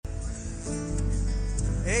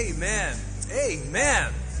Amen.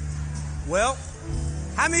 Amen. Well,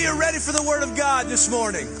 how many are ready for the Word of God this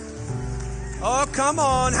morning? Oh, come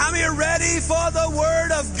on. How many are ready for the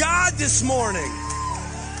Word of God this morning?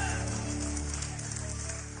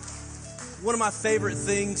 One of my favorite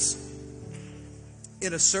things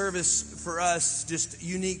in a service for us, just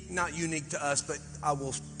unique, not unique to us, but I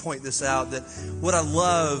will point this out, that what I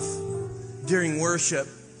love during worship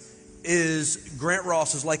is Grant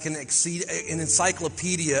Ross is like an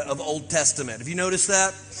encyclopedia of Old Testament. Have you noticed that?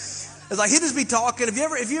 It's like he'll just be talking. If you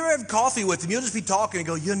ever have coffee with him, you'll just be talking and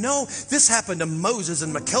go, this happened to Moses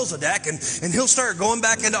and Melchizedek, and he'll start going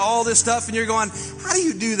back into all this stuff, and you're going, how do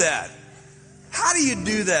you do that? How do you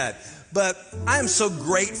do that? But I am so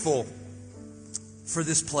grateful for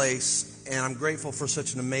this place, and I'm grateful for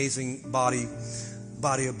such an amazing body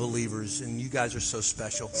of believers, and you guys are so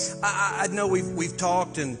special. I know we've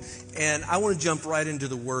talked, and I want to jump right into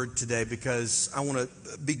the Word today because I want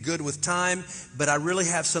to be good with time, but I really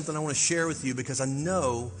have something I want to share with you because I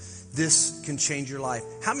know this can change your life.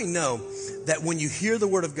 How many know that when you hear the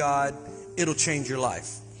Word of God, it'll change your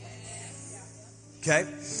life? Okay?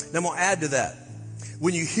 Now I'm going to add to that.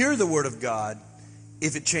 When you hear the Word of God,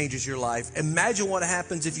 if it changes your life, imagine what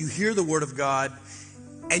happens if you hear the Word of God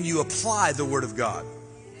and you apply the Word of God.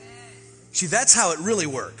 See, that's how it really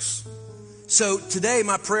works. So today,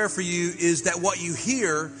 my prayer for you is that what you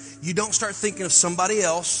hear, you don't start thinking of somebody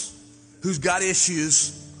else who's got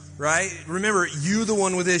issues, right? Remember, you the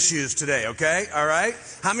one with issues today, okay? All right?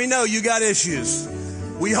 How many know you got issues?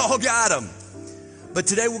 We all got them. But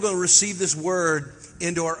today we're going to receive this Word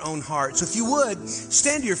into our own heart. So if you would,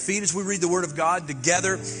 stand to your feet as we read the Word of God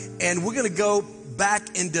together. And we're going to go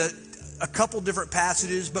back into a couple different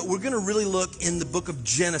passages, but we're going to really look in the book of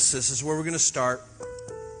Genesis is where we're going to start.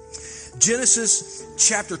 Genesis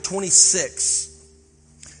chapter 26.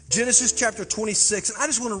 Genesis chapter 26. And I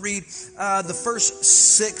just want to read the first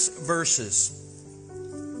 6 verses.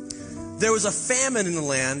 There was a famine in the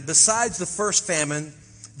land besides the first famine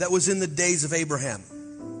that was in the days of Abraham.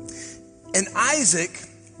 And Isaac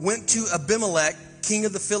went to Abimelech, king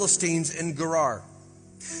of the Philistines, in Gerar.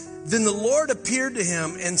 Then the Lord appeared to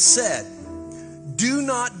him and said, "Do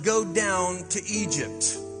not go down to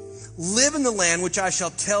Egypt. Live in the land which I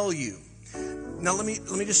shall tell you." Now let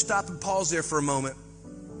me just stop and pause there for a moment.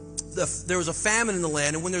 There was a famine in the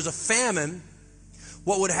land, and when there's a famine,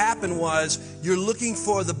 what would happen was you're looking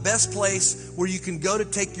for the best place where you can go to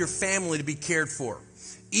take your family to be cared for.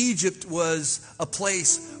 Egypt was a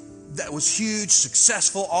place that was huge,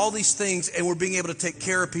 successful, all these things, and we're being able to take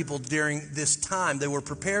care of people during this time. They were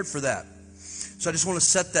prepared for that. So I just want to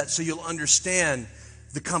set that so you'll understand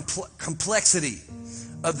the complexity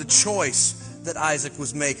of the choice that Isaac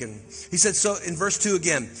was making. He said, so in verse 2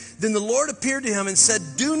 again, "Then the Lord appeared to him and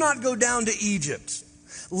said, 'Do not go down to Egypt.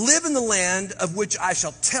 Live in the land of which I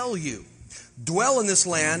shall tell you. Dwell in this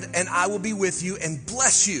land, and I will be with you and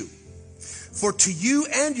bless you. For to you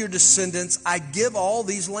and your descendants I give all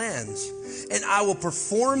these lands, and I will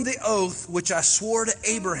perform the oath which I swore to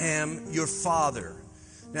Abraham your father.'"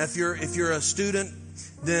 Now, if you're a student,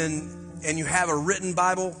 and you have a written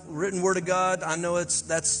Bible, written Word of God, I know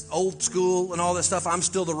that's old school and all that stuff. I'm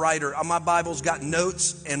still the writer. My Bible's got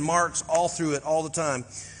notes and marks all through it all the time.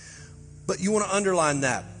 But you want to underline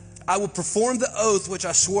that. "I will perform the oath which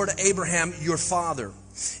I swore to Abraham your father.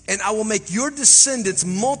 And I will make your descendants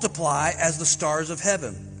multiply as the stars of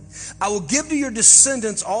heaven. I will give to your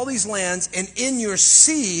descendants all these lands, and in your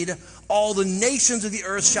seed all the nations of the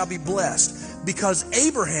earth shall be blessed, because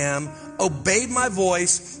Abraham obeyed my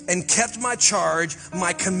voice and kept my charge,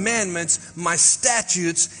 my commandments, my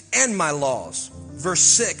statutes, and my laws." Verse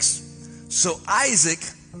 6, "So Isaac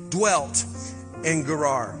dwelt in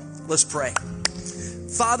Gerar." Let's pray.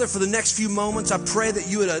 Father, for the next few moments, I pray that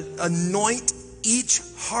you would anoint each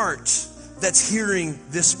heart that's hearing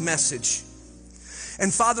this message.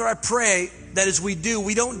 And Father, I pray that as we do,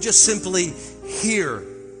 we don't just simply hear,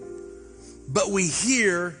 but we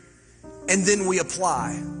hear and then we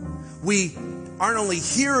apply. We aren't only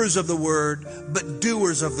hearers of the Word, but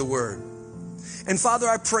doers of the Word. And Father,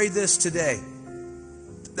 I pray this today,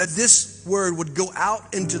 that this Word would go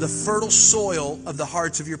out into the fertile soil of the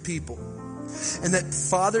hearts of your people. And that,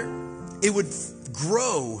 Father, it would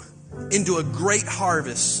grow into a great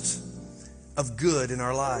harvest of good in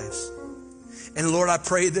our lives. And Lord, I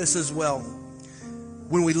pray this as well.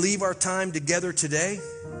 When we leave our time together today,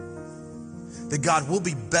 that God will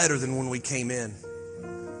be better than when we came in.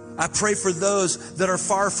 I pray for those that are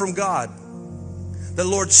far from God, that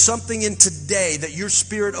Lord, something in today, that your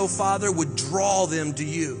Spirit, oh Father, would draw them to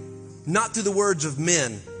you. Not through the words of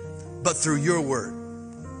men, but through your word.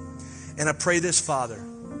 And I pray this, Father,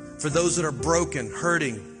 For those that are broken,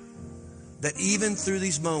 hurting, that even through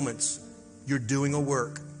these moments, you're doing a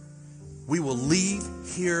work. We will leave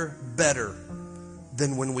here better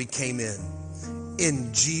than when we came in.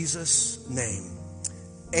 In Jesus' name,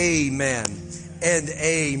 amen and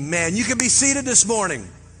amen. You can be seated this morning.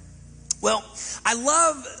 Well, I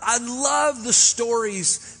love the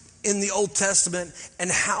stories in the Old Testament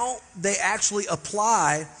and how they actually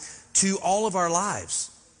apply to all of our lives.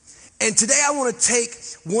 And today I want to take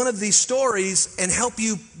one of these stories and help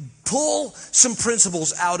you pull some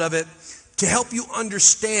principles out of it to help you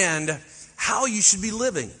understand how you should be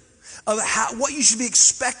living, what you should be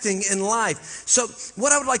expecting in life. So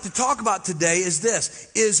what I would like to talk about today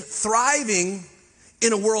is thriving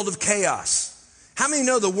in a world of chaos. How many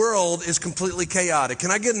know the world is completely chaotic?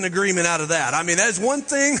 Can I get an agreement out of that? I mean, that's one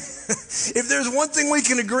thing. If there's one thing we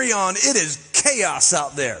can agree on, it is chaos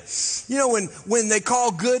out there. You know, when they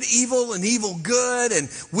call good evil and evil good, and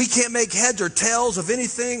we can't make heads or tails of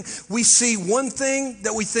anything, we see one thing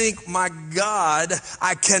that we think, my God,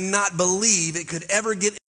 I cannot believe it could ever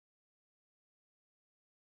get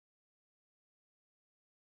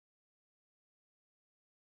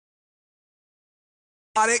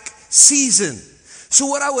chaotic season. So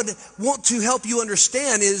what I would want to help you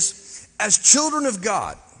understand is, as children of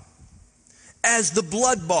God, as the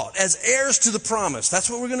blood bought, as heirs to the promise, that's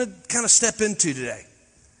what we're going to kind of step into today.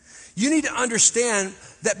 You need to understand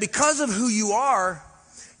that because of who you are,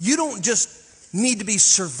 you don't just need to be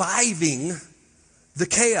surviving the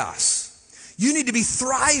chaos. You need to be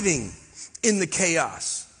thriving in the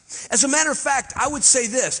chaos. As a matter of fact, I would say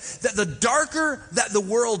this, that the darker that the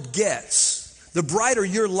world gets, the brighter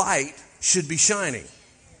your light should be shining.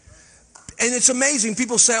 And it's amazing.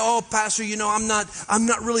 People say, oh, Pastor, you know, I'm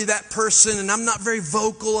not really that person, and I'm not very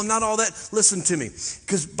vocal, I'm not all that. Listen to me.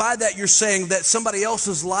 Because by that you're saying that somebody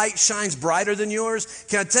else's light shines brighter than yours.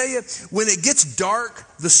 Can I tell you, when it gets dark,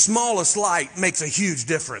 the smallest light makes a huge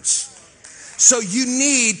difference. So you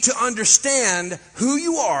need to understand who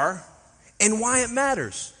you are and why it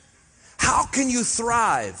matters. How can you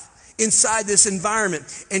thrive inside this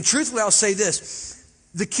environment? And truthfully, I'll say this.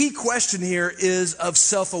 The key question here is of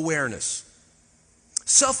self-awareness.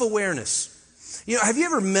 Self-awareness. You know, have you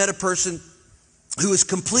ever met a person who is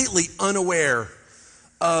completely unaware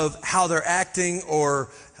of how they're acting or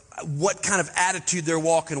what kind of attitude they're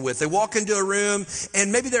walking with? They walk into a room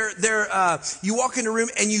and maybe you walk into a room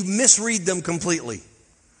and you misread them completely,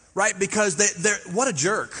 right? Because they're what a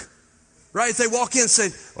jerk. Right? If they walk in and say,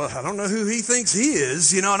 well, I don't know who he thinks he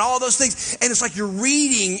is, you know, and all those things. And it's like you're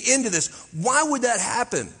reading into this. Why would that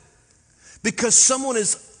happen? Because someone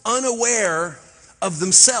is unaware of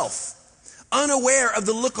themselves, unaware of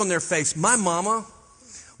the look on their face. My mama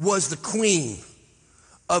was the queen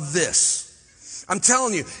of this. I'm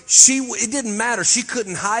telling you, it didn't matter. She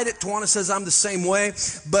couldn't hide it. Tawana says I'm the same way,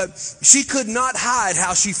 but she could not hide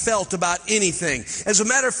how she felt about anything. As a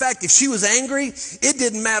matter of fact, if she was angry, it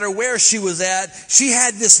didn't matter where she was at. She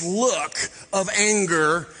had this look of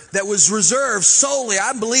anger that was reserved solely,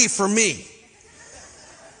 I believe, for me.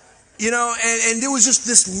 You know, and there was just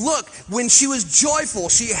this look. When she was joyful,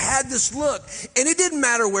 she had this look, and it didn't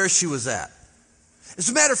matter where she was at. As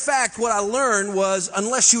a matter of fact, what I learned was,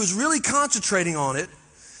 unless she was really concentrating on it,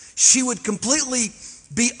 she would completely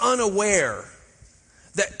be unaware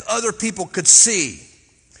that other people could see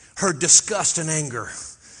her disgust and anger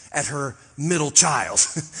at her middle child.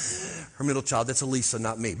 Her middle child, that's Elisa,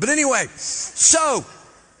 not me. But anyway,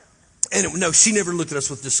 no, she never looked at us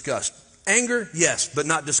with disgust. Anger, yes, but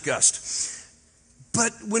not disgust.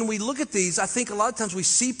 But when we look at these, I think a lot of times we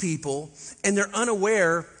see people and they're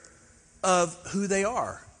unaware of who they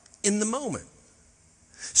are in the moment.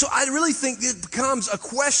 So I really think it becomes a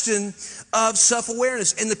question of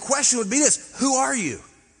self-awareness. And the question would be this: who are you?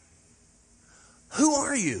 Who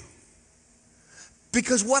are you?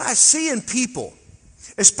 Because what I see in people,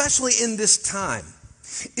 especially in this time,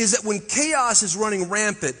 is that when chaos is running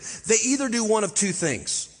rampant, they either do one of two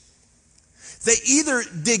things. They either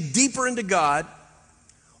dig deeper into God,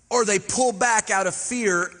 or they pull back out of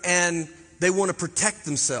fear and they want to protect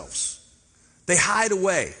themselves. They hide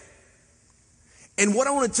away. And what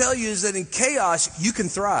I want to tell you is that in chaos, you can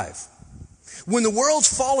thrive. When the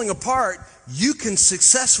world's falling apart, you can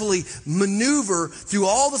successfully maneuver through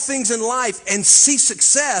all the things in life and see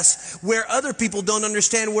success where other people don't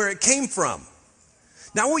understand where it came from.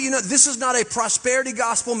 Now, I want you to know, this is not a prosperity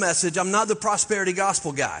gospel message. I'm not the prosperity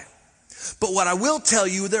gospel guy. But what I will tell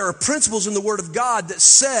you, there are principles in the Word of God that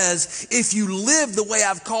says, if you live the way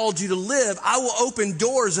I've called you to live, I will open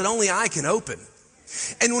doors that only I can open.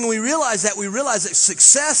 And when we realize that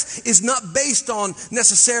success is not based on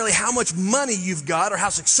necessarily how much money you've got or how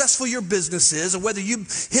successful your business is or whether you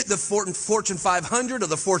hit the Fortune 500 or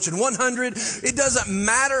the Fortune 100. It doesn't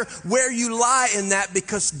matter where you lie in that,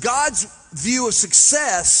 because God's view of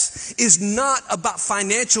success is not about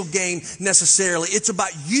financial gain necessarily. It's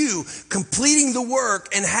about you completing the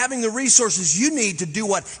work and having the resources you need to do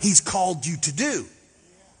what He's called you to do.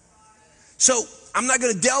 So I'm not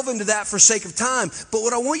going to delve into that for sake of time, but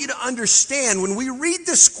what I want you to understand, when we read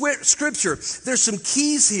the scripture, there's some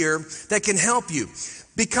keys here that can help you.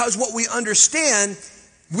 Because what we understand,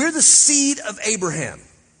 we're the seed of Abraham.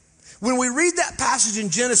 When we read that passage in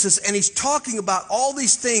Genesis and he's talking about all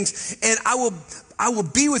these things, and I will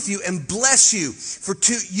be with you and bless you, for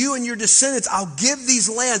to you and your descendants I'll give these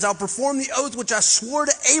lands, I'll perform the oath which I swore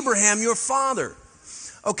to Abraham your father.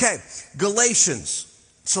 Okay, Galatians.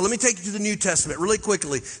 So let me take you to the New Testament really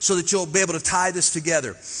quickly so that you'll be able to tie this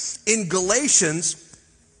together. In Galatians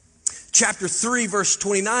chapter 3 verse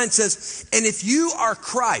 29 says, and if you are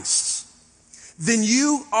Christ's, then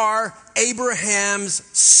you are Abraham's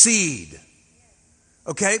seed.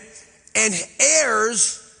 Okay? And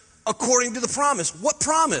heirs according to the promise. What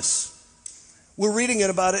promise? We're reading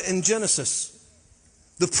about it in Genesis.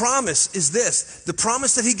 The promise is this. The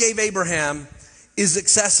promise that he gave Abraham is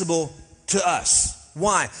accessible to us.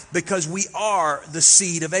 Why? Because we are the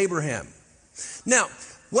seed of Abraham. Now,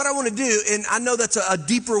 what I want to do, and I know that's a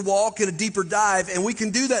deeper walk and a deeper dive, and we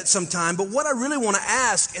can do that sometime, but what I really want to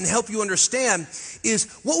ask and help you understand is,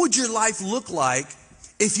 what would your life look like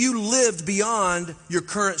if you lived beyond your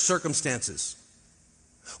current circumstances?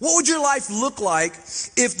 What would your life look like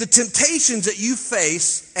if the temptations that you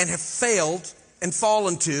face and have failed and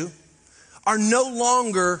fallen to are no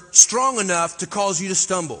longer strong enough to cause you to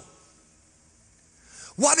stumble?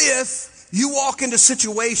 What if you walk into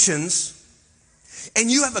situations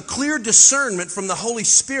and you have a clear discernment from the Holy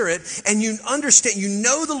Spirit and you understand, you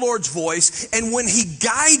know the Lord's voice, and when He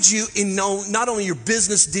guides you in not only your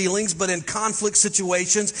business dealings but in conflict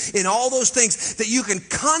situations, in all those things, that you can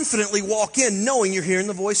confidently walk in knowing you're hearing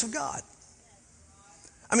the voice of God?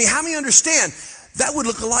 I mean, how many understand that would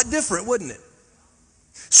look a lot different, wouldn't it?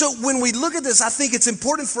 So when we look at this, I think it's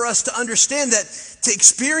important for us to understand that, to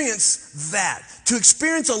experience that, to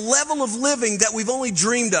experience a level of living that we've only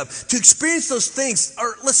dreamed of, to experience those things,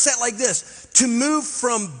 or let's say it like this, to move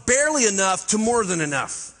from barely enough to more than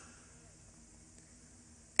enough.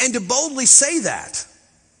 And to boldly say that.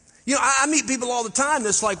 You know, I meet people all the time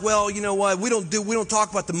that's like, well, you know what, we don't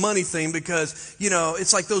talk about the money thing because, you know,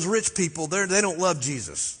 it's like those rich people, they don't love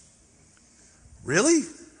Jesus. Really?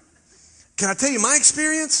 Can I tell you my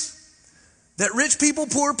experience? That rich people,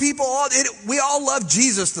 poor people, we all love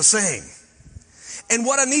Jesus the same. And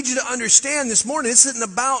what I need you to understand this morning, this isn't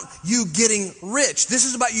about you getting rich. This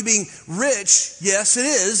is about you being rich, yes it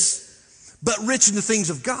is, but rich in the things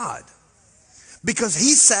of God. Because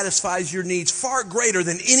He satisfies your needs far greater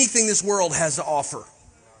than anything this world has to offer.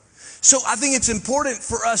 So I think it's important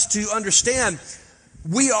for us to understand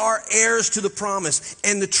we are heirs to the promise.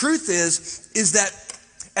 And the truth is that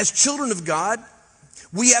as children of God,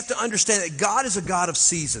 we have to understand that God is a God of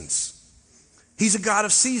seasons. He's a God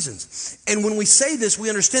of seasons. And when we say this, we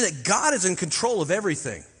understand that God is in control of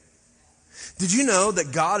everything. Did you know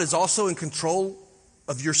that God is also in control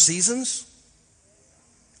of your seasons?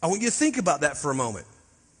 I want you to think about that for a moment.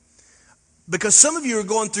 Because some of you are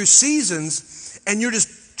going through seasons and you're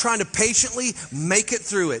just trying to patiently make it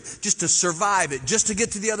through it, just to survive it, just to get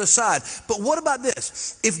to the other side. But what about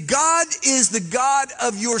this? If God is the God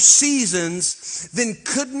of your seasons, then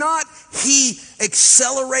could not He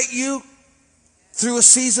accelerate you through a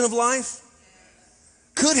season of life?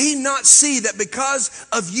 Could He not see that because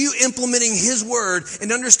of you implementing His word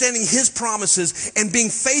and understanding His promises and being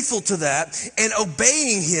faithful to that and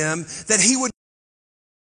obeying Him, that He would...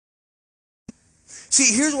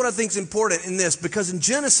 See, here's what I think is important in this, because in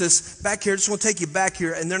Genesis, back here, I just want to take you back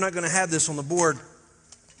here, and they're not going to have this on the board.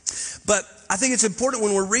 But I think it's important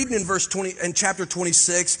when we're reading in verse 20, in chapter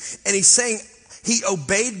 26, and he's saying he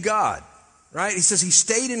obeyed God, right? He says he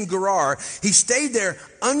stayed in Gerar. He stayed there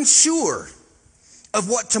unsure of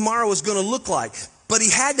what tomorrow was going to look like. But he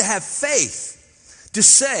had to have faith to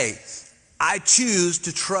say, I choose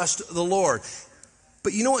to trust the Lord.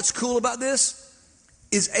 But you know what's cool about this?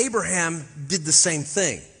 Is Abraham did the same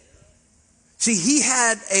thing. See, he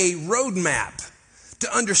had a roadmap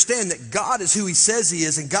to understand that God is who He says He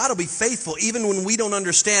is, and God will be faithful even when we don't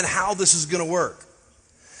understand how this is going to work.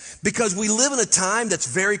 Because we live in a time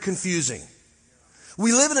that's very confusing.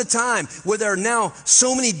 We live in a time where there are now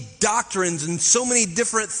so many doctrines and so many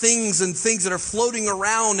different things and things that are floating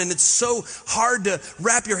around, and it's so hard to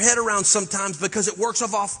wrap your head around sometimes because it works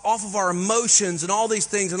off of our emotions and all these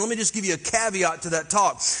things. And let me just give you a caveat to that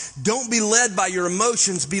talk. Don't be led by your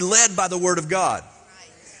emotions, be led by the Word of God.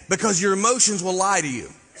 Because your emotions will lie to you.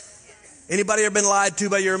 Anybody ever been lied to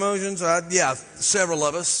by your emotions? Yeah, several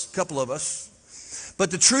of us, a couple of us. But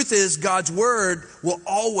the truth is, God's Word will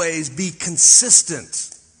always be consistent.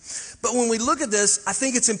 But when we look at this, I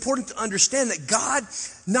think it's important to understand that God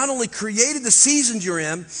not only created the seasons you're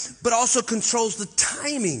in, but also controls the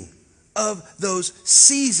timing of those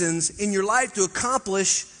seasons in your life to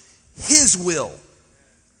accomplish His will.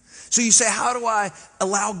 So you say, how do I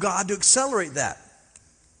allow God to accelerate that?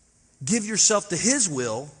 Give yourself to His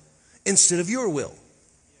will instead of your will.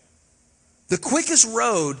 The quickest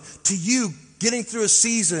road to you getting through a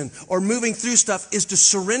season or moving through stuff is to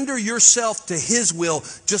surrender yourself to His will,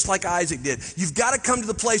 just like Isaac did. You've got to come to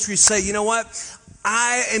the place where you say, you know what?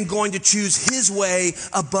 I am going to choose His way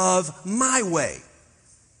above my way.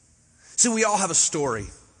 See, we all have a story.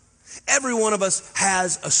 Every one of us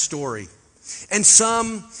has a story. And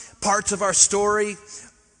some parts of our story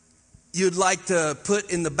you'd like to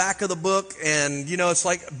put in the back of the book, and it's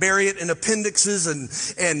like bury it in appendixes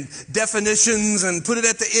and definitions and put it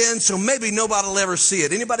at the end so maybe nobody will ever see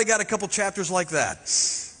it. Anybody got a couple chapters like that?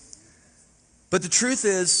 But the truth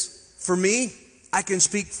is, for me, I can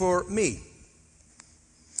speak for me.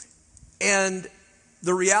 And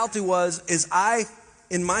the reality is I,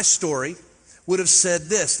 in my story, would have said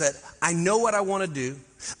this, that I know what I want to do.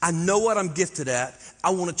 I know what I'm gifted at. I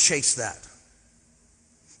want to chase that.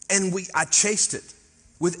 And I chased it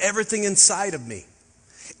with everything inside of me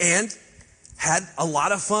and had a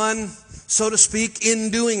lot of fun, so to speak,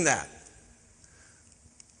 in doing that.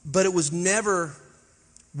 But it was never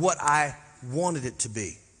what I wanted it to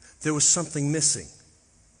be. There was something missing.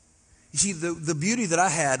 You see, the beauty that I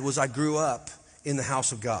had was I grew up in the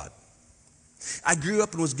house of God. I grew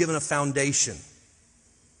up and was given a foundation.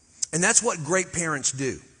 And that's what great parents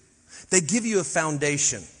do. They give you a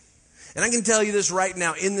foundation. And I can tell you this right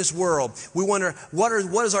now, in this world, we wonder, what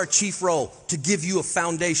is our chief role? To give you a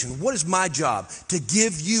foundation. What is my job? To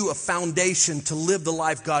give you a foundation to live the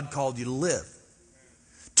life God called you to live.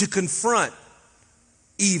 To confront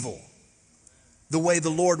evil the way the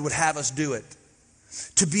Lord would have us do it.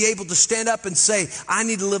 To be able to stand up and say, I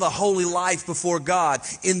need to live a holy life before God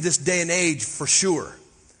in this day and age for sure.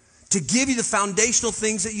 To give you the foundational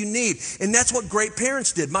things that you need. And that's what great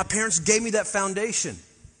parents did. My parents gave me that foundation.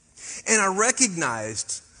 And I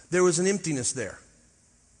recognized there was an emptiness there.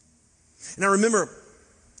 And I remember,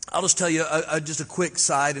 I'll just tell you just a quick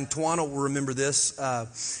side, and Tawana will remember this,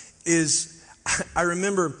 I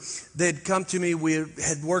remember they'd come to me, we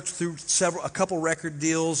had worked through a couple record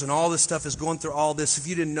deals, and all this stuff is going through all this. If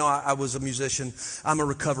you didn't know, I was a musician. I'm a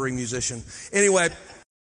recovering musician. Anyway.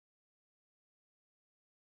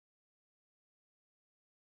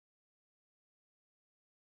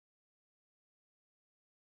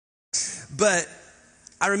 But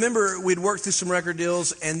I remember we'd worked through some record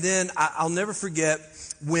deals, and then I'll never forget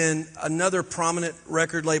when another prominent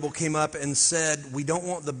record label came up and said, we don't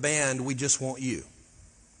want the band, we just want you.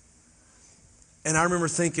 And I remember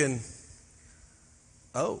thinking,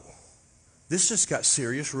 oh, this just got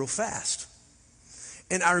serious real fast.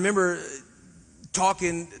 And I remember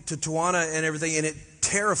talking to Tawana and everything, and it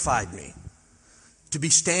terrified me to be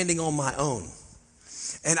standing on my own.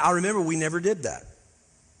 And I remember we never did that.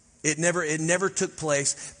 It never took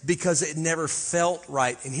place because it never felt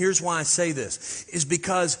right. And here's why I say this, is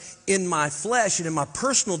because in my flesh and in my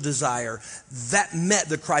personal desire, that met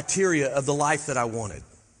the criteria of the life that I wanted.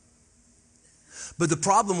 But the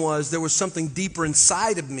problem was there was something deeper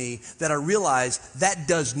inside of me that I realized that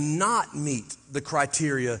does not meet the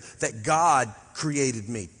criteria that God created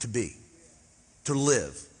me to be, to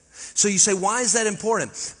live. So you say, why is that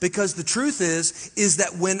important? Because the truth is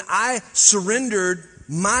that when I surrendered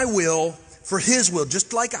my will for His will,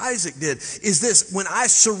 just like Isaac did, is this: when I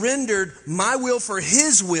surrendered my will for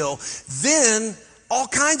His will, then all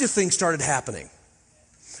kinds of things started happening.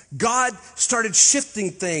 God started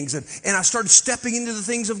shifting things, and I started stepping into the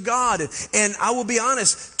things of God. And I will be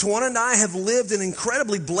honest, Tawana and I have lived an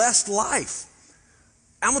incredibly blessed life.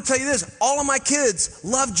 I'm going to tell you this, all of my kids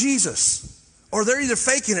love Jesus. Or they're either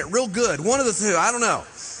faking it real good, one of the two, I don't know.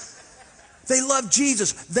 They love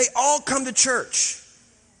Jesus. They all come to church.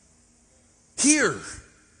 Here.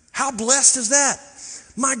 How blessed is that?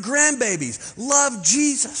 My grandbabies love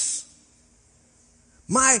Jesus.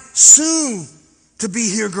 My soon to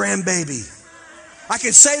be here grandbaby. I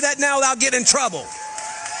can say that now without getting in trouble.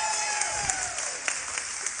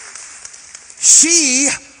 She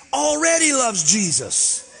already loves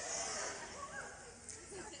Jesus.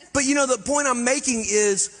 But you know, the point I'm making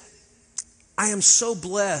is I am so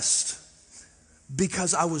blessed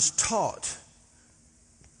because I was taught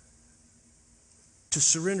to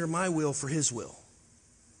surrender my will for his will.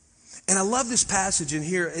 And I love this passage in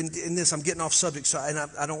here, in this, I'm getting off subject, so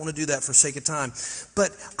I don't want to do that for sake of time.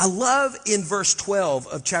 But I love in verse 12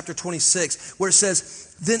 of chapter 26, where it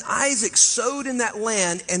says, then Isaac sowed in that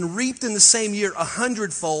land and reaped in the same year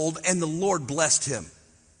 100-fold, and the Lord blessed him.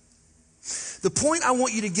 The point I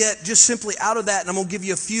want you to get just simply out of that, and I'm going to give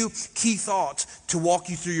you a few key thoughts to walk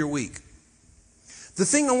you through your week. The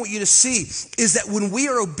thing I want you to see is that when we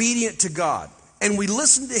are obedient to God, and we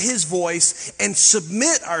listen to his voice and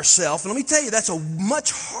submit ourselves. And let me tell you, that's a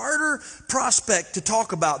much harder prospect to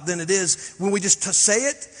talk about than it is when we just say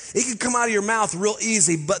it. It can come out of your mouth real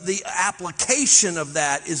easy, but the application of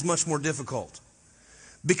that is much more difficult.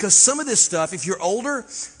 Because some of this stuff, if you're older,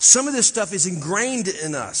 some of this stuff is ingrained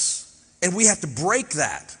in us. And we have to break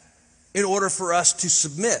that in order for us to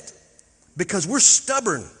submit. Because we're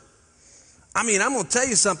stubborn. I mean, I'm going to tell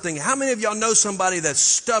you something. How many of y'all know somebody that's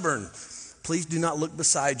stubborn? Please do not look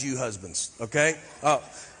beside you, husbands, okay?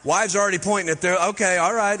 Wives are already pointing at their, okay,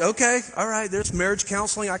 all right. There's marriage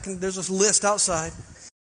counseling. There's a list outside.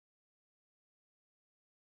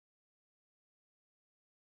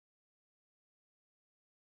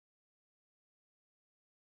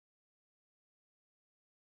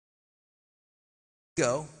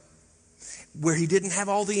 Go, where he didn't have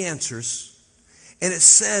all the answers. And it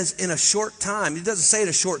says in a short time, it doesn't say it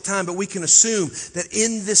a short time, but we can assume that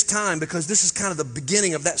in this time, because this is kind of the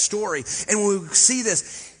beginning of that story. And when we see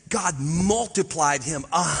this, God multiplied him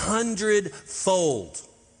 100-fold.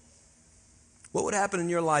 What would happen in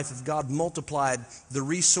your life if God multiplied the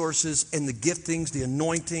resources and the giftings, the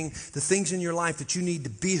anointing, the things in your life that you need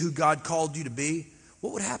to be who God called you to be?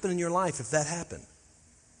 What would happen in your life if that happened?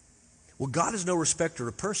 Well, God is no respecter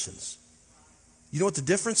of persons. You know what the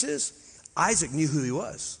difference is? Isaac knew who he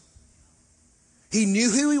was. He knew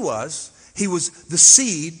who he was. He was the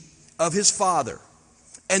seed of his father.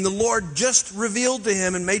 And the Lord just revealed to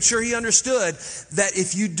him and made sure he understood that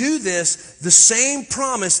if you do this, the same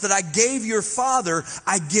promise that I gave your father,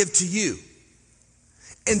 I give to you.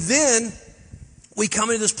 And then we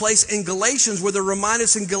come into this place in Galatians where they remind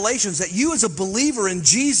us in Galatians that you as a believer in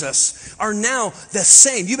Jesus are now the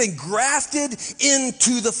same. You've been grafted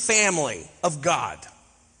into the family of God.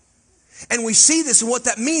 And we see this, and what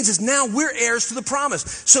that means is now we're heirs to the promise.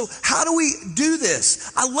 So how do we do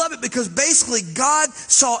this? I love it because basically God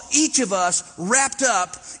saw each of us wrapped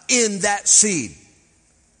up in that seed.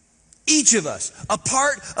 Each of us, a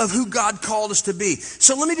part of who God called us to be.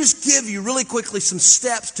 So let me just give you really quickly some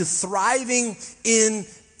steps to thriving in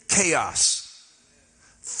chaos.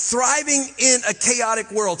 Thriving in a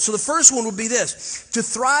chaotic world. So the first one would be this. To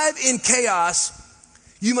thrive in chaos,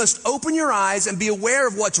 you must open your eyes and be aware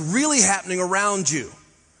of what's really happening around you.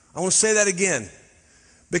 I want to say that again,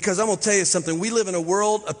 because I'm going to tell you something. We live in a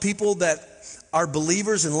world of people that are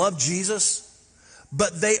believers and love Jesus,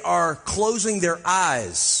 but they are closing their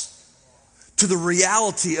eyes to the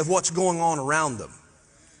reality of what's going on around them.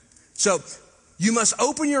 So you must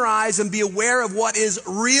open your eyes and be aware of what is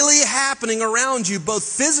really happening around you, both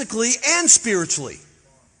physically and spiritually.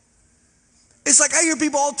 It's like I hear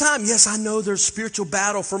people all the time, yes, I know there's spiritual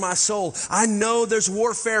battle for my soul. I know there's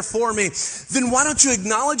warfare for me. Then why don't you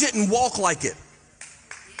acknowledge it and walk like it?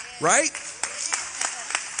 Right?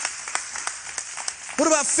 What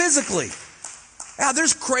about physically? Yeah,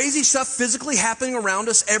 there's crazy stuff physically happening around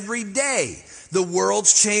us every day. The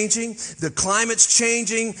world's changing, the climate's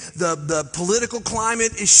changing, the political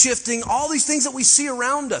climate is shifting, all these things that we see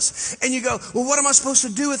around us. And you go, well, what am I supposed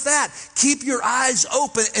to do with that? Keep your eyes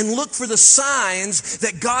open and look for the signs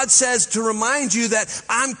that God says to remind you that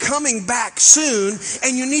I'm coming back soon,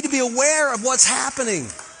 and you need to be aware of what's happening.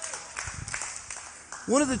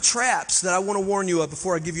 One of the traps that I want to warn you of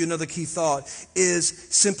before I give you another key thought is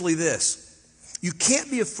simply this. You can't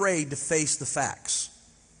be afraid to face the facts.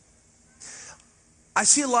 I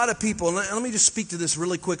see a lot of people, and let me just speak to this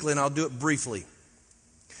really quickly, and I'll do it briefly.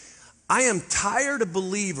 I am tired of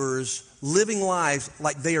believers living lives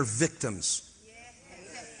like they are victims.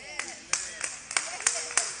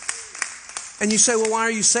 And you say, well, why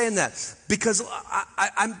are you saying that? Because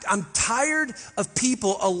I'm tired of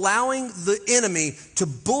people allowing the enemy to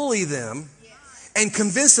bully them and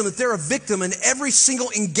convince them that they're a victim in every single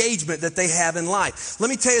engagement that they have in life. Let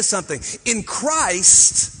me tell you something. In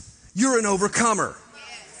Christ, you're an overcomer.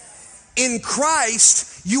 In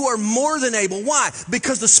Christ, You are more than able. Why?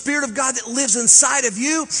 Because the Spirit of God that lives inside of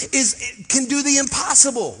you can do the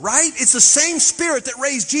impossible, right? It's the same Spirit that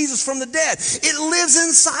raised Jesus from the dead. It lives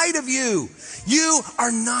inside of you. You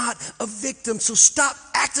are not a victim. So stop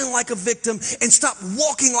acting like a victim and stop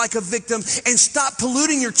walking like a victim and stop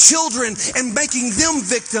polluting your children and making them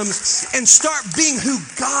victims and start being who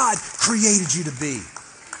God created you to be.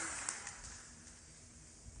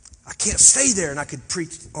 I can't stay there, and I could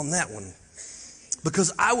preach on that one.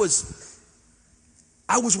 Because I was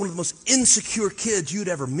one of the most insecure kids you'd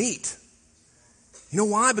ever meet. You know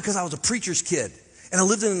why? Because I was a preacher's kid, and I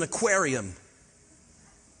lived in an aquarium.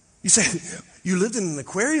 You say, you lived in an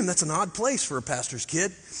aquarium? That's an odd place for a pastor's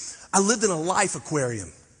kid. I lived in a life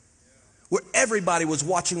aquarium where everybody was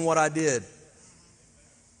watching what I did.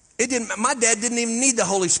 My dad didn't even need the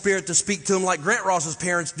Holy Spirit to speak to him like Grant Ross's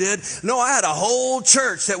parents did. No, I had a whole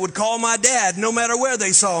church that would call my dad no matter where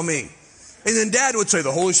they saw me. And then Dad would say,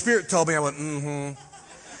 the Holy Spirit told me. I went, mm-hmm.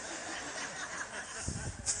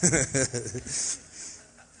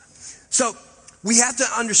 So we have to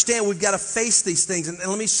understand we've got to face these things. And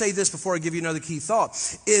let me say this before I give you another key thought,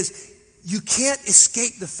 is you can't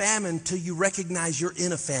escape the famine till you recognize you're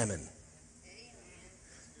in a famine.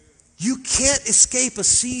 You can't escape a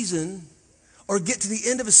season or get to the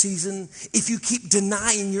end of a season if you keep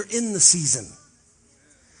denying you're in the season.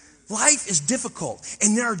 Life is difficult,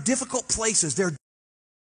 and there are difficult places. They're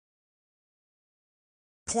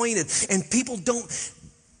pointed, and people don't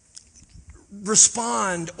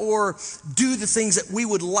respond or do the things that we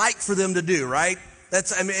would like for them to do, right?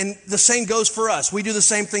 And the same goes for us. We do the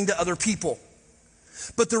same thing to other people.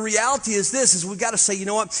 But the reality is this, is we've got to say, you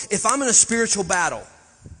know what? If I'm in a spiritual battle,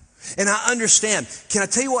 and I understand, can I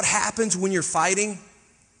tell you what happens when you're fighting?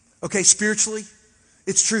 Okay, spiritually.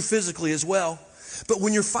 It's true physically as well. But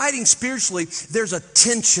when you're fighting spiritually, there's a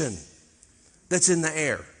tension that's in the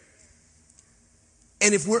air.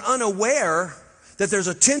 And if we're unaware that there's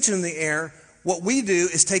a tension in the air, what we do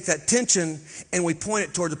is take that tension and we point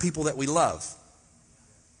it toward the people that we love.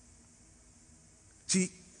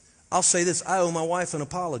 See, I'll say this, I owe my wife an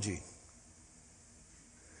apology.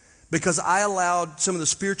 Because I allowed some of the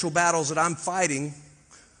spiritual battles that I'm fighting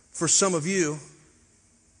for some of you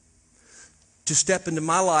to step into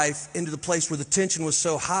my life, into the place where the tension was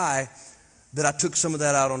so high that I took some of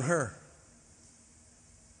that out on her.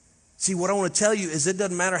 See, what I want to tell you is it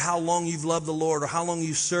doesn't matter how long you've loved the Lord or how long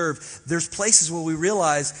you've served. There's places where we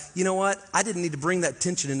realize, you know what? I didn't need to bring that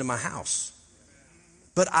tension into my house.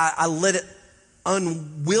 But I let it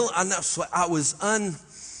unwaringly.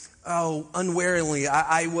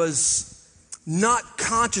 I was not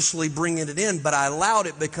consciously bringing it in, but I allowed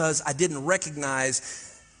it because I didn't recognize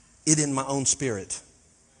it in my own spirit.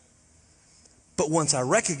 But once I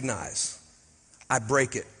recognize, I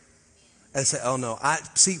break it. And say, oh no,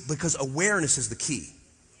 because awareness is the key.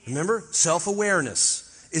 Remember?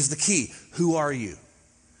 Self-awareness is the key. Who are you?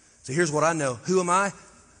 So here's what I know. Who am I?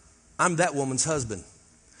 I'm that woman's husband.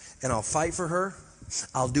 And I'll fight for her.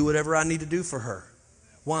 I'll do whatever I need to do for her.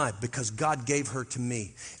 Why? Because God gave her to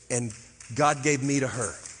me. And God gave me to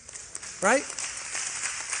her. Right?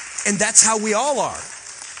 And that's how we all are.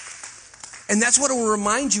 And that's what I will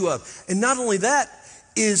remind you of. And not only that,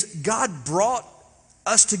 is God brought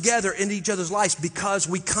us together into each other's lives because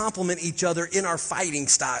we complement each other in our fighting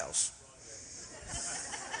styles.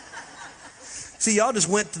 See, y'all just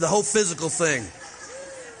went to the whole physical thing.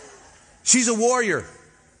 She's a warrior.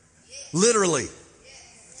 Literally.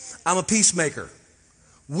 I'm a peacemaker.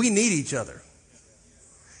 We need each other.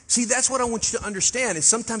 See, that's what I want you to understand is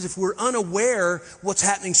sometimes if we're unaware what's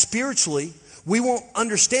happening spiritually, we won't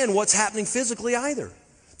understand what's happening physically either.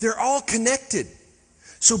 They're all connected.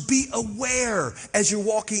 So be aware as you're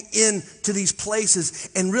walking into these places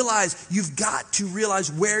and realize you've got to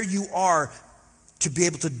realize where you are to be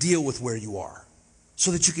able to deal with where you are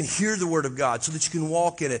so that you can hear the word of God, so that you can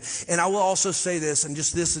walk in it. And I will also say this, and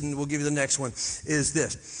just this, and we'll give you the next one, is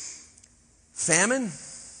this. Famine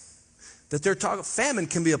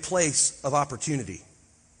can be a place of opportunity.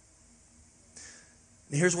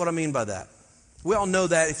 And here's what I mean by that. We all know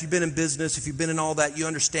that if you've been in business, if you've been in all that, you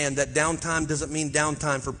understand that downtime doesn't mean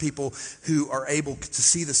downtime for people who are able to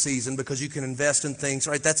see the season because you can invest in things,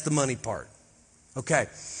 right? That's the money part. Okay,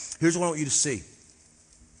 here's what I want you to see.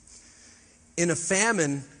 In a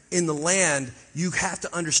famine in the land, you have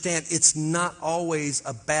to understand it's not always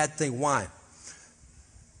a bad thing. Why?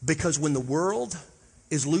 Because when the world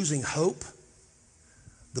is losing hope,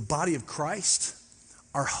 the body of Christ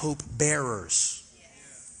are hope bearers.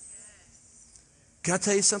 Can I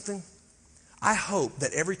tell you something? I hope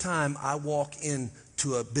that every time I walk into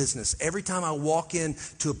to a business, every time I walk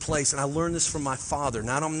into a place, and I learned this from my father.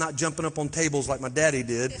 Now, I'm not jumping up on tables like my daddy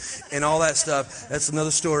did and all that stuff. That's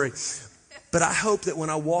another story. But I hope that when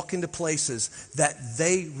I walk into places that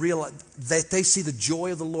they realize, that they see the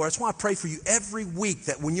joy of the Lord. That's why I pray for you every week,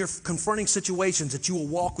 that when you're confronting situations, that you will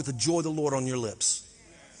walk with the joy of the Lord on your lips.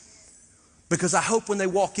 Because I hope when they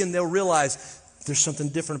walk in, they'll realize there's something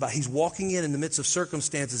different about it. He's walking in the midst of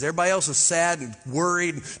circumstances. Everybody else is sad and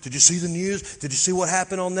worried. Did you see the news? Did you see what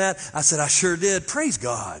happened on that? I said, I sure did. Praise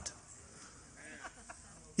God.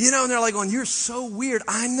 You know, and they're like going, you're so weird.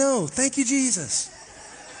 I know. Thank you, Jesus.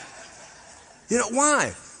 You know,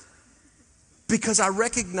 why? Because I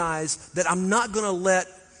recognize that I'm not going to let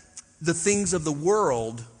the things of the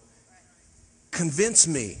world convince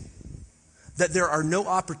me that there are no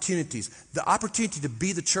opportunities. The opportunity to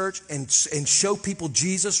be the church and show people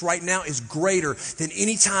Jesus right now is greater than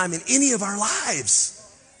any time in any of our lives.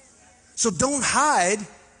 So don't hide,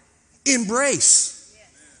 embrace,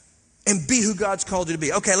 and be who God's called you to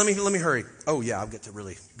be. Okay, let me hurry. Oh yeah, I'll get to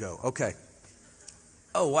really go. Okay.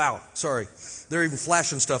 Oh wow, sorry. They're even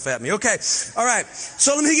flashing stuff at me. Okay, all right.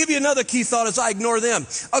 So let me give you another key thought as I ignore them.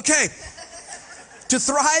 Okay, to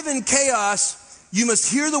thrive in chaos, you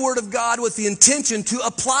must hear the word of God with the intention to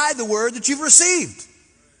apply the word that you've received.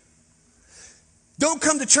 Don't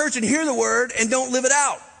come to church and hear the word and don't live it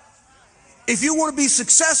out. If you want to be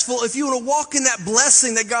successful, if you want to walk in that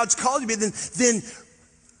blessing that God's called you to be, then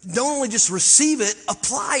don't only just receive it,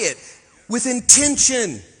 apply it with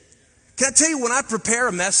intention. Can I tell you, when I prepare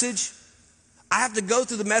a message, I have to go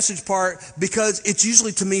through the message part because it's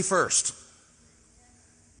usually to me first.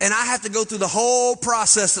 And I have to go through the whole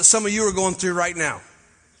process that some of you are going through right now.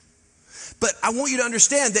 But I want you to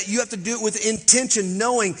understand that you have to do it with intention,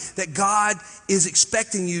 knowing that God is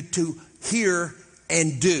expecting you to hear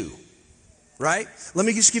and do. Right? Let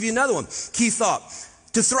me just give you another one. Key thought.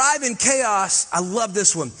 To thrive in chaos, I love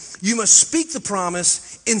this one. You must speak the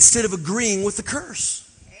promise instead of agreeing with the curse.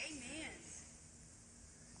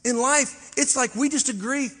 In life, it's like we just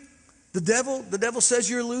agree. The devil says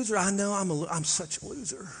you're a loser. I know I'm such a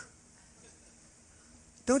loser.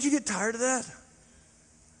 Don't you get tired of that?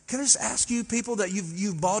 Can I just ask you, people, that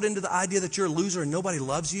you've bought into the idea that you're a loser and nobody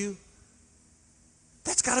loves you?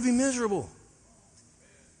 That's got to be miserable.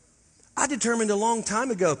 I determined a long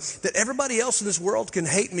time ago that everybody else in this world can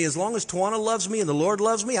hate me as long as Tawana loves me and the Lord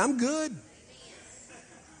loves me. I'm good.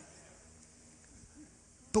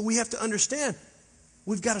 But we have to understand,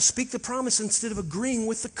 we've got to speak the promise instead of agreeing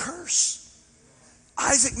with the curse.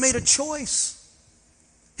 Isaac made a choice.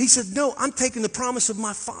 He said, no, I'm taking the promise of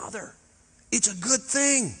my father. It's a good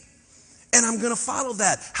thing. And I'm going to follow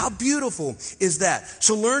that. How beautiful is that?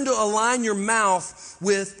 So learn to align your mouth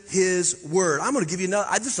with his word. I'm going to give you another.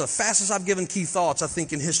 This is the fastest I've given key thoughts, I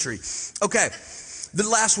think, in history. Okay, the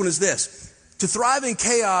last one is this. To thrive in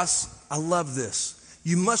chaos, I love this.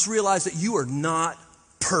 You must realize that you are not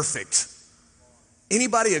perfect.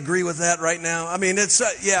 Anybody agree with that right now? I mean, it's,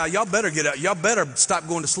 y'all better get out. Y'all better stop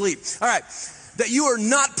going to sleep. All right. That you are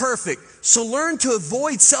not perfect. So learn to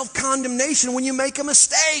avoid self-condemnation when you make a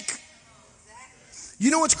mistake. You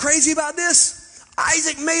know what's crazy about this?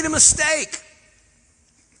 Isaac made a mistake.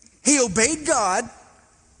 He obeyed God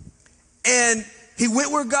and he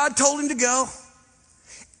went where God told him to go.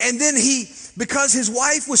 And then because his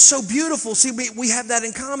wife was so beautiful, see, we have that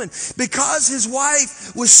in common. Because his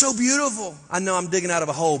wife was so beautiful. I know I'm digging out of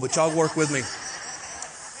a hole, but y'all work with me.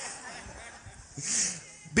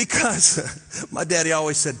 Because my daddy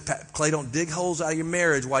always said, Clay, don't dig holes out of your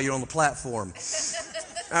marriage while you're on the platform.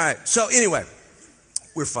 All right, so anyway,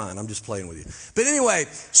 we're fine. I'm just playing with you. But anyway,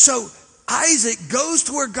 so Isaac goes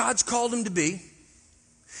to where God's called him to be.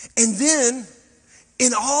 And then,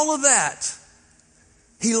 in all of that,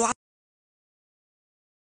 he lied.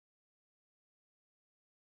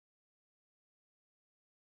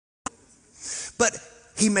 But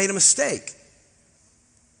he made a mistake.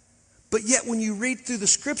 But yet when you read through the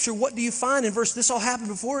scripture, what do you find in this all happened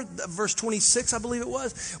before verse 26, I believe it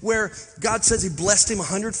was, where God says he blessed him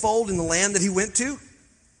 100-fold in the land that he went to.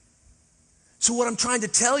 So what I'm trying to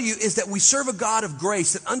tell you is that we serve a God of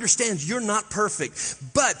grace that understands you're not perfect,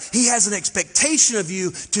 but he has an expectation of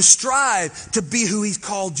you to strive to be who he's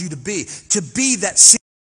called you to be that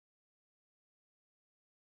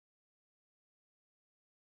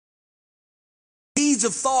seeds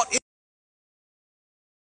of thought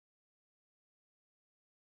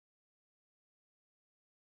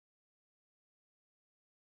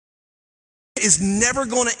is never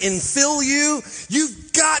going to infill you.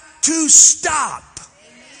 You've got to stop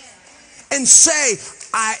and say,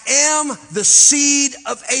 I am the seed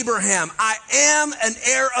of Abraham. I am an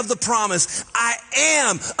heir of the promise. I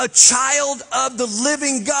am a child of the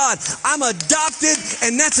living God. I'm adopted,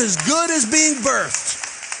 and that's as good as being birthed.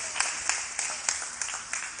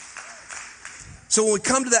 So when we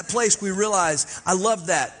come to that place, we realize, I love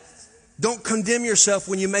that. Don't condemn yourself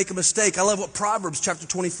when you make a mistake. I love what Proverbs chapter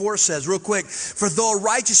 24 says, real quick. For though a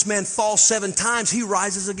righteous man falls 7 times, he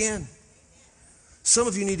rises again. Some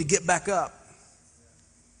of you need to get back up.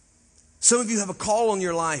 Some of you have a call on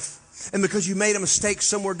your life. And because you made a mistake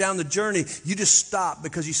somewhere down the journey, you just stopped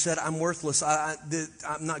because you said, I'm worthless. I'm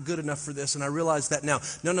not good enough for this. And I realize that now.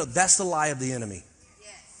 No, that's the lie of the enemy.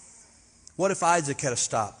 Yes. What if Isaac had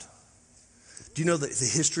stopped? Do you know that the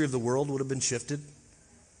history of the world would have been shifted?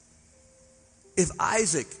 If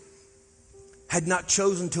Isaac had not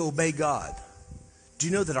chosen to obey God, do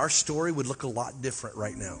you know that our story would look a lot different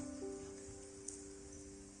right now?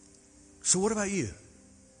 So what about you?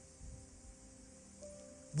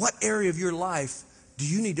 What area of your life do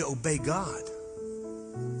you need to obey God?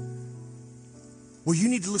 Well, you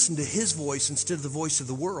need to listen to His voice instead of the voice of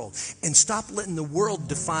the world. And stop letting the world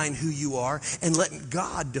define who you are and letting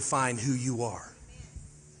God define who you are.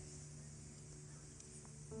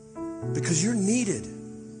 Because you're needed.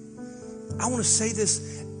 I want to say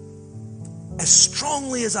this as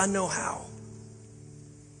strongly as I know how.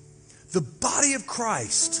 The body of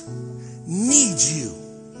Christ needs you.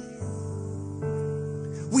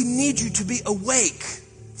 We need you to be awake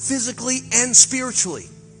physically and spiritually.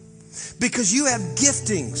 Because you have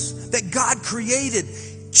giftings that God created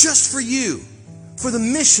just for you, for the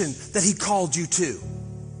mission that He called you to.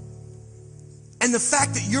 And the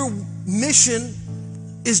fact that your mission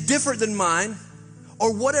is different than mine,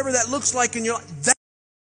 or whatever that looks like in your life,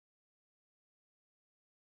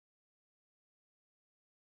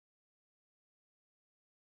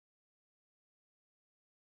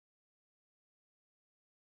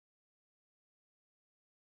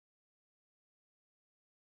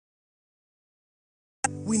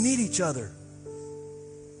 we need each other.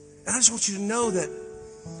 And I just want you to know that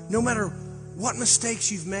no matter what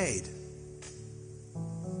mistakes you've made,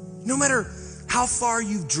 no matter how far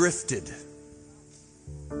you've drifted,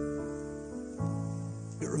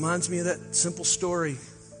 it reminds me of that simple story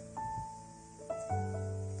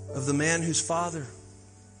of the man whose father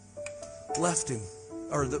left him,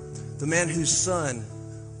 or the man whose son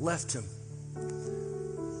left him,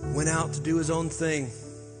 went out to do his own thing.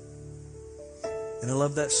 And I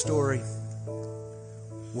love that story.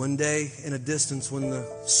 One day in a distance, when the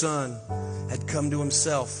son had come to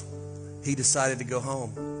himself, he decided to go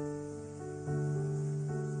home.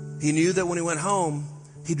 He knew that when he went home,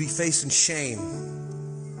 he'd be facing shame.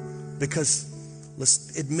 Because,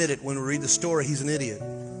 let's admit it, when we read the story, he's an idiot.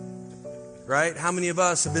 Right? How many of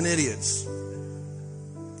us have been idiots?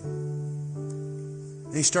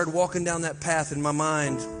 And he started walking down that path. In my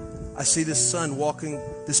mind, I see this son walking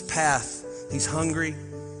this path. He's hungry.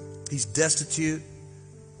 He's destitute.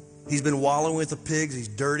 He's been wallowing with the pigs. He's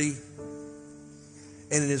dirty.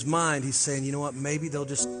 And in his mind, he's saying, you know what? Maybe they'll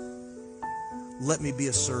just let me be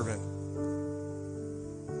a servant.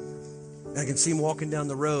 And I can see him walking down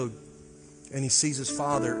the road, and he sees his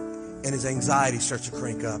father, and his anxiety starts to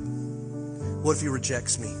crank up. What if he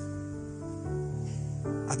rejects me?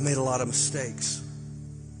 I've made a lot of mistakes.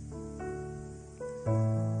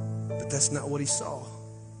 But that's not what he saw.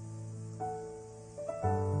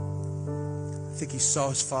 I think he saw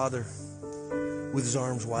his father with his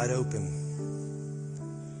arms wide open,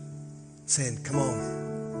 saying, come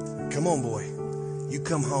on, boy. You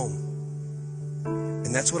come home.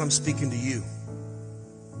 And that's what I'm speaking to you.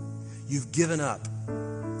 You've given up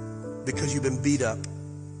because you've been beat up.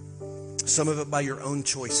 Some of it by your own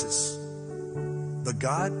choices. But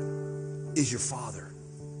God is your Father.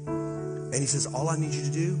 And He says, all I need you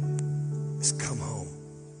to do is come home.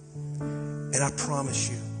 And I promise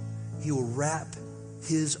you, He will wrap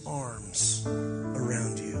His arms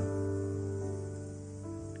around you.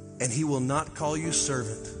 And He will not call you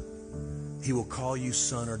servant. He will call you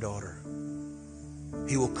son or daughter.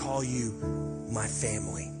 He will call you my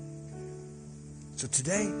family. So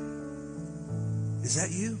today, is that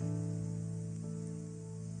you?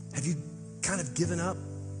 Have you kind of given up?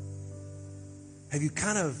 Have you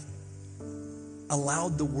kind of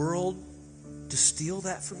allowed the world to steal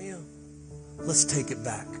that from you? Let's take it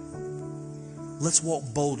back. Let's walk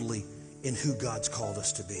boldly in who God's called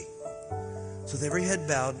us to be. So with every head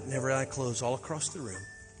bowed and every eye closed all across the room,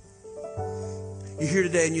 you're here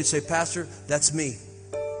today and you'd say, Pastor, that's me.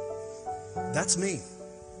 That's me.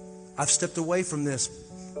 I've stepped away from this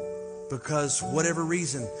because whatever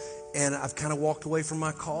reason, and I've kind of walked away from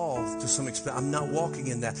my call to some extent. I'm not walking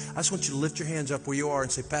in that. I just want you to lift your hands up where you are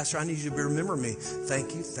and say, Pastor, I need you to remember me.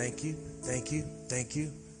 Thank you, thank you, thank you, thank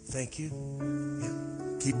you, thank you. Yeah.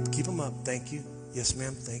 Keep them up. Thank you. Yes,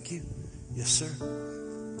 ma'am. Thank you. Yes, sir.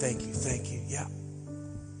 Thank you. Thank you. Yeah.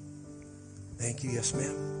 Thank you. Yes,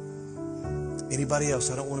 ma'am. Anybody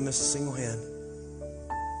else? I don't want to miss a single hand.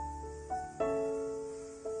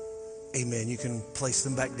 Amen. You can place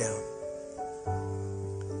them back down.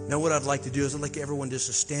 Now what I'd like to do is I'd like everyone just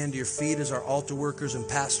to stand to your feet as our altar workers and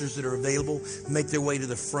pastors that are available make their way to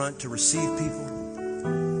the front to receive people.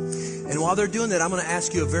 And while they're doing that, I'm going to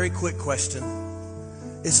ask you a very quick question.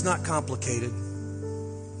 It's not complicated,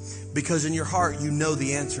 because in your heart you know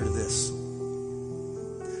the answer to this.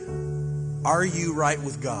 Are you right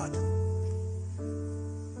with God?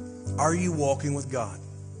 Are you walking with God?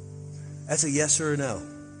 That's a yes or a no.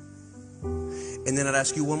 And then I'd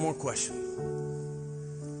ask you one more question.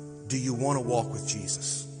 Do you want to walk with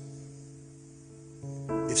Jesus?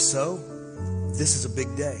 If so, this is a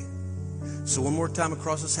big day. So one more time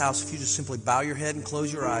across this house, if you just simply bow your head and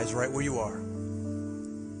close your eyes right where you are.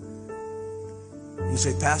 You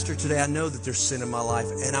say, Pastor, today I know that there's sin in my life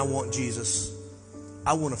and I want Jesus.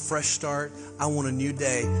 I want a fresh start. I want a new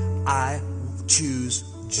day. I choose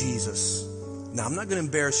Jesus. Now, I'm not going to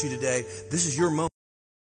embarrass you today. This is your moment.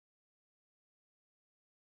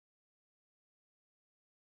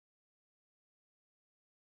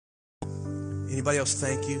 Anybody else?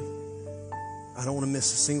 Thank you. I don't want to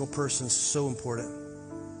miss a single person. It's so important.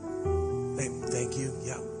 Thank you.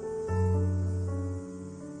 Yeah.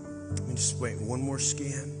 Let me just wait. One more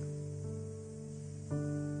scan.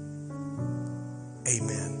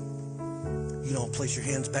 Amen. You don't place your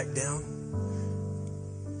hands back down.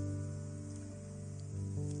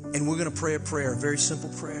 And we're going to pray a prayer, a very simple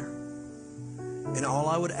prayer. And all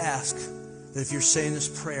I would ask that if you're saying this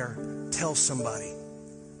prayer, tell somebody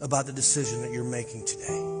about the decision that you're making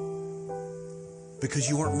today. Because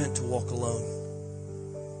you weren't meant to walk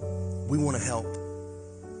alone. We want to help.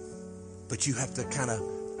 But you have to kind of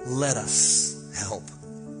let us help.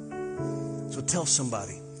 So tell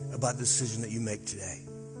somebody about the decision that you make today.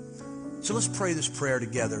 So let's pray this prayer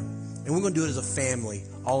together. And we're going to do it as a family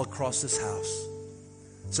all across this house.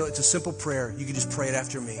 So it's a simple prayer. You can just pray it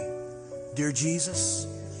after me. Dear Jesus,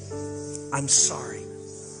 I'm sorry.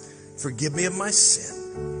 Forgive me of my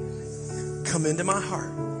sin. Come into my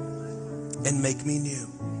heart and make me new.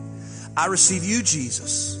 I receive you,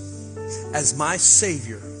 Jesus, as my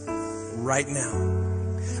Savior right now.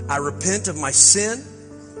 I repent of my sin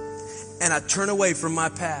and I turn away from my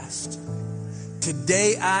past.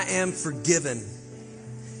 Today I am forgiven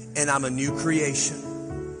and I'm a new creation.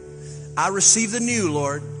 I receive the new,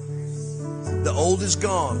 Lord. The old is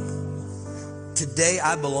gone. Today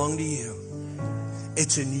I belong to you.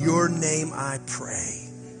 It's in your name I pray.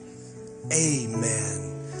 Amen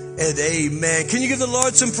and amen. Can you give the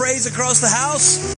Lord some praise across the house?